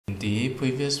the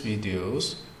previous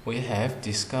videos, we have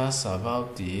discussed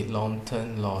about the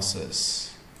long-term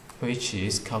losses, which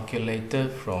is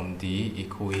calculated from the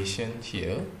equation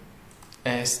here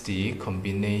as the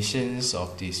combinations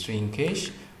of the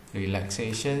shrinkage,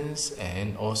 relaxations,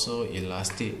 and also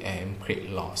elastic and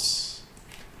creep loss.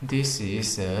 This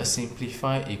is a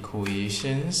simplified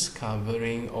equations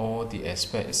covering all the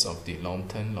aspects of the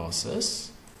long-term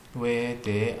losses, where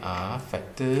there are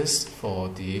factors for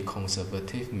the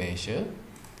conservative measure,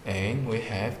 and we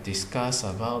have discussed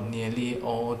about nearly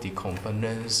all the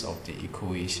components of the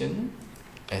equation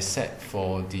except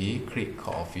for the creep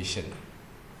coefficient.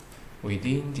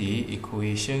 Within the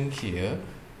equation here,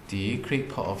 the creep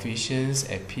coefficient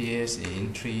appears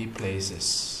in three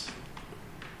places.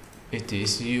 It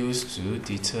is used to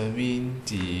determine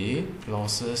the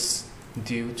losses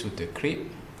due to the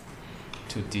creep,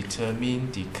 to determine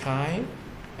the chi,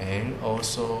 and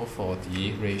also for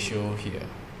the ratio here.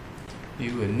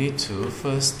 You will need to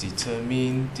first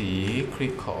determine the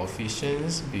creep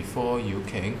coefficients before you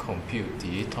can compute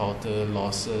the total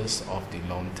losses of the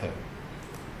long term.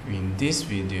 In these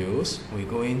videos, we're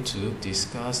going to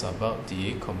discuss about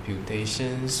the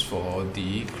computations for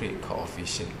the creep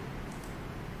coefficient.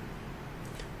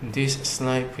 This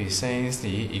slide presents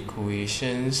the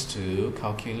equations to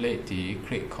calculate the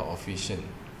creep coefficient.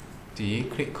 The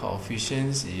creep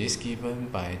coefficient is given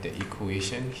by the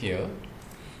equation here,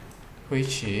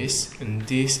 which is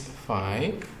this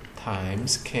phi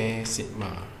times k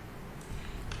sigma.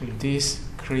 This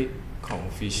creep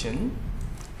coefficient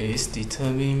is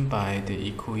determined by the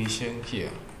equation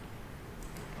here,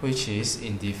 which is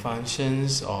in the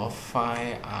functions of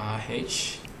phi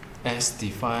RH as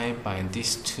defined by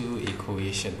these two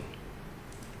equations.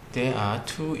 There are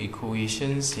two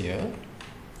equations here.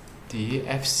 The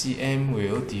FCM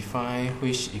will define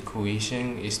which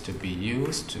equation is to be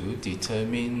used to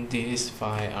determine this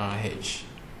phi RH.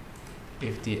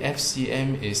 If the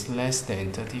FCM is less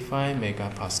than 35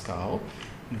 megapascal,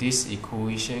 this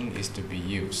equation is to be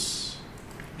used.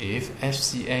 If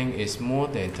FCM is more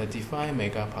than 35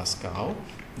 megapascal,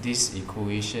 this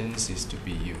equation is to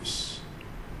be used.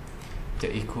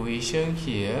 The equation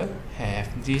here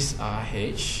have this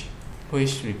RH,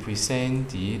 which represent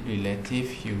the relative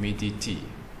humidity,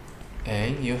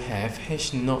 and you have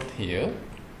H0 here,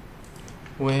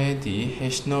 where the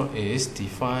H0 is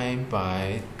defined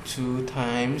by 2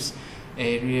 times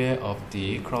area of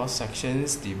the cross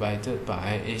sections divided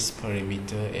by its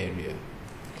perimeter area.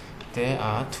 There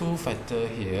are two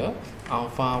factors here,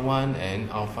 alpha 1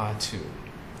 and alpha 2.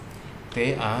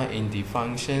 They are in the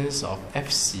functions of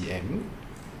FCM,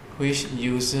 which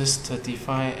uses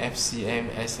 35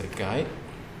 FCM as a guide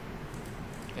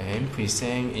and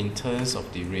present in terms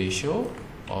of the ratio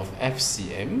of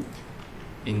FCM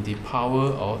in the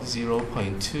power of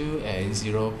 0.2 and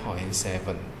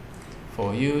 0.7.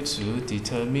 For you to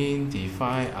determine the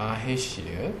phi RH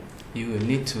here, you will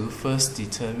need to first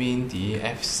determine the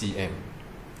FCM.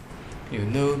 You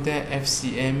know that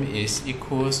FCM is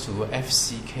equals to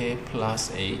FCK plus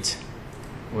 8.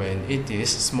 When it is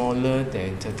smaller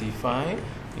than 35,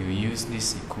 you use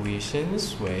these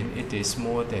equations. When it is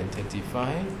more than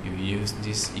 35, you use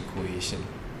this equation.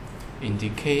 In the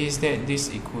case that these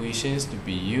equations to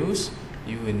be used,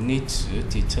 you will need to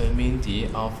determine the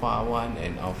alpha 1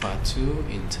 and alpha 2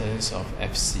 in terms of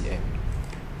FCM.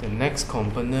 The next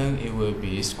component, it will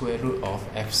be square root of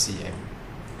FCM.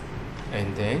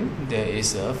 And then there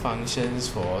is a function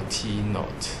for T0.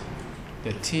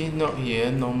 The T0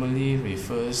 here normally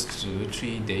refers to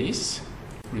 3 days,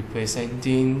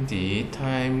 representing the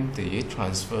time the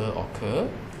transfer occur,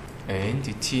 and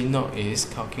the T0 is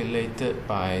calculated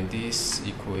by this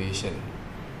equation.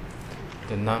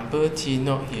 The number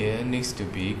T0 here needs to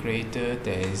be greater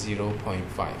than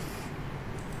 0.5.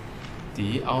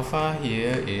 The alpha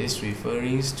here is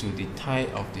referring to the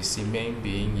type of the cement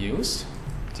being used.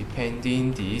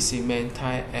 Depending the cement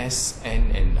type S,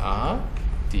 N, and R,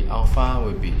 the alpha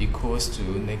will be equals to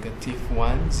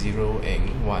 -1, 0,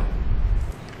 and 1.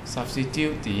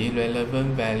 Substitute the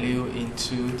relevant value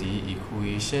into the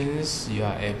equations, you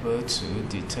are able to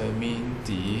determine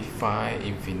the phi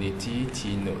infinity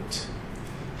T0.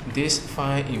 This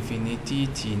phi infinity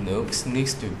T0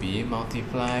 needs to be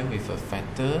multiplied with a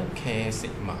factor K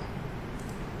sigma.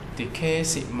 The K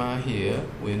sigma here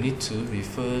will need to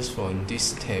refer from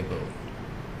this table,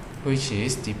 which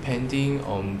is depending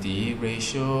on the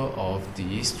ratio of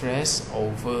the stress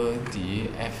over the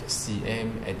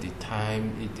FCM at the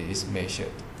time it is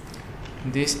measured.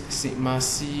 This sigma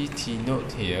C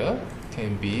T0 here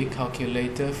can be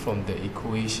calculated from the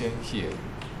equation here,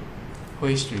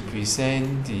 which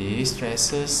represent the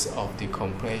stresses of the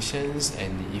compressions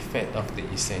and the effect of the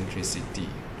eccentricity,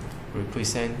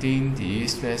 representing the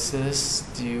stresses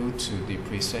due to the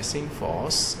prestressing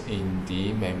force in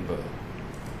the member.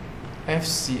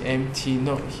 FCMT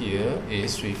note here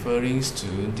is referring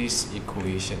to this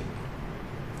equation.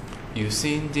 You've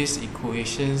seen these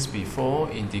equations before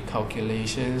in the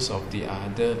calculations of the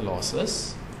other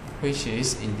losses, which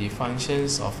is in the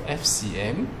functions of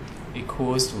FCM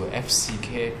equals to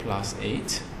FCK plus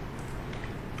 8,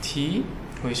 T,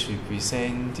 which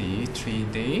represent the 3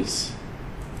 days,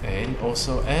 and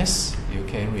also S, you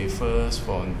can refer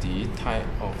from the type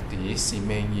of the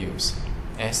cement used,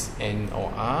 SN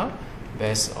or R,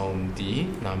 based on the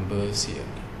numbers here.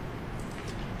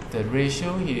 The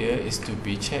ratio here is to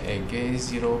be checked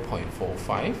against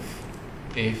 0.45.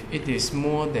 If it is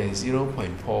more than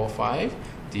 0.45,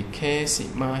 the K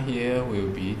sigma here will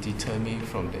be determined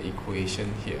from the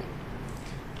equation here.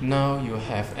 Now you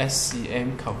have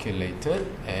SCM calculated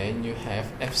and you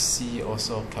have FC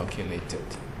also calculated.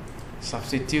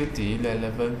 Substitute the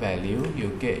relevant value, you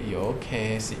get your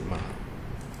K sigma.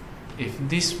 If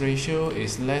this ratio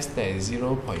is less than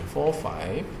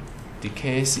 0.45, the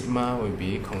K sigma will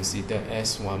be considered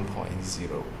as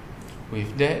 1.0.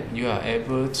 With that, you are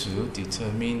able to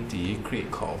determine the creep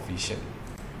coefficient.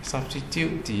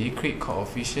 Substitute the creep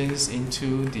coefficients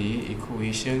into the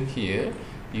equation here,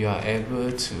 you are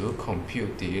able to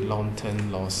compute the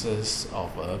long-term losses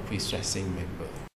of a prestressing member.